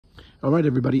All right,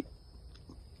 everybody.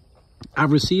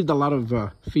 I've received a lot of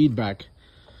feedback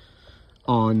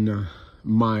on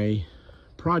my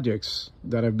projects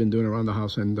that I've been doing around the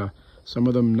house, and some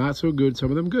of them not so good, some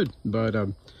of them good. But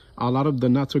a lot of the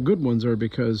not so good ones are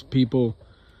because people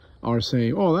are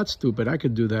saying, "Oh, that's stupid. I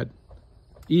could do that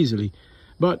easily."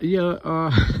 But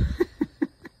yeah,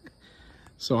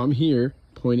 so I'm here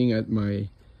pointing at my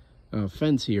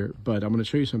fence here, but I'm going to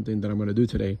show you something that I'm going to do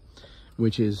today,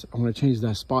 which is I'm going to change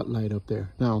that spotlight up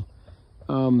there. Now,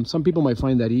 some people might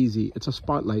find that easy. It's a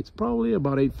spotlight. It's probably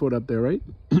about 8 foot up there, right?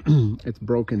 It's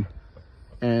broken,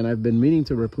 and I've been meaning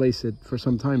to replace it for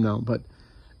some time now. But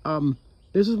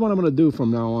this is what I'm going to do from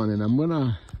now on, and I'm going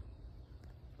to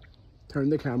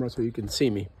turn the camera so you can see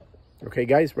me. Okay,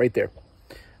 guys, right there.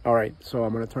 All right, so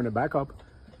I'm going to turn it back up,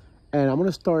 and I'm going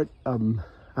to start.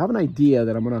 I have an idea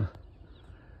that I'm going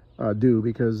to do,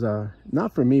 because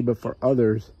not for me, but for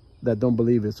others that don't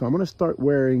believe it. So I'm going to start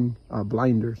wearing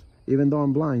blinders. Even though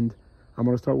I'm blind, I'm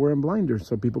going to start wearing blinders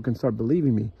so people can start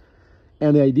believing me.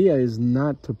 And the idea is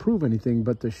not to prove anything,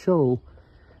 but to show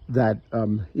that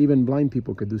even blind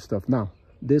people could do stuff. Now,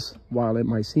 this, while it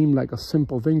might seem like a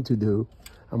simple thing to do,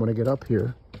 I'm going to get up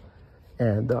here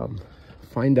and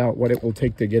find out what it will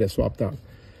take to get it swapped out.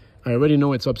 I already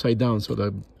know it's upside down, so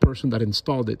the person that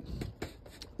installed it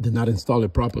did not install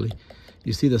it properly.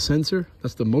 You see the sensor?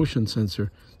 That's the motion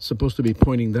sensor. It's supposed to be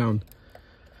pointing down.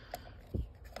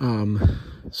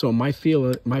 So my feel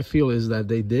is that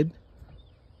they did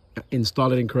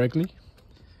install it incorrectly.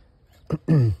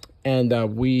 And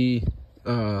I'm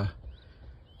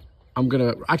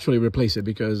gonna actually replace it,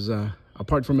 because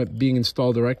apart from it being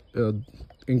installed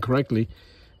incorrectly,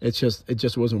 it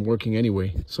just wasn't working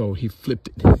anyway. So he flipped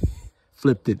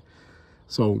it.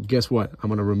 So guess what? I'm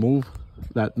gonna remove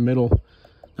that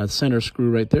center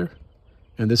screw right there,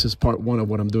 and this is part one of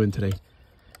what I'm doing today.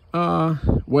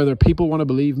 Whether people want to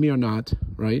believe me or not,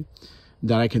 right,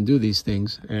 that I can do these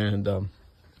things. And I'm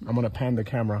going to pan the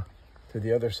camera to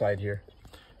the other side here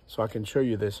so I can show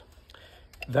you this.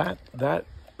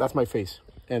 That's my face.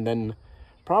 And then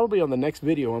probably on the next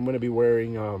video, I'm going to be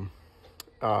wearing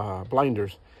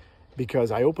blinders, because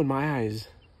I open my eyes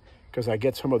because I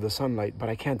get some of the sunlight, but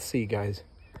I can't see, guys.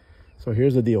 So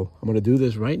here's the deal. I'm going to do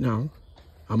this right now.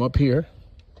 I'm up here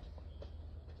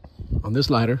on this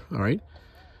ladder, all right?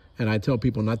 And I tell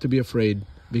people not to be afraid,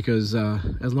 because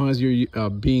as long as you're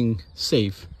being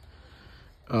safe,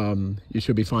 you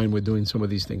should be fine with doing some of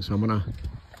these things. So I'm gonna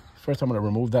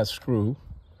remove that screw,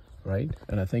 right?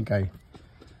 And I think I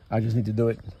just need to do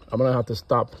it. I'm gonna have to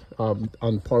stop on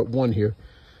part one here,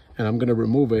 and I'm gonna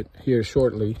remove it here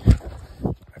shortly.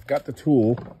 I've got the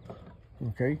tool.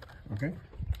 Okay.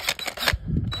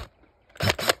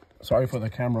 Sorry for the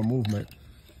camera movement.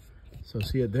 So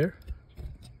see it there?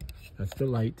 That's the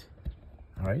light.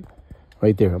 All right,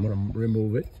 right there. I'm gonna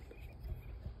remove it.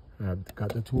 I've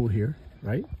got the tool here,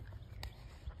 right?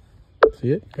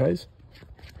 See it, guys?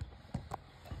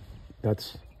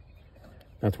 That's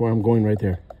where I'm going right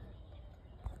there.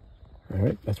 All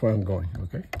right, that's where I'm going.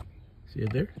 Okay, see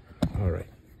it there? All right.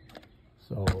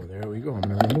 So there we go. I'm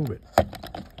gonna remove it.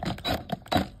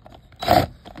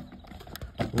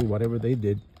 Ooh, whatever they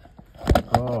did.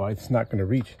 Oh, it's not gonna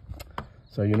reach.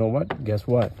 So you know what? Guess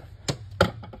what?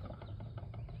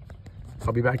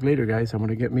 I'll be back later, guys. I'm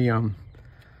gonna get me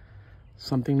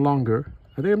something longer.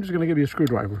 I think I'm just gonna give you a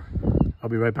screwdriver. I'll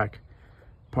be right back.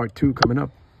 Part two coming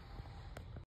up.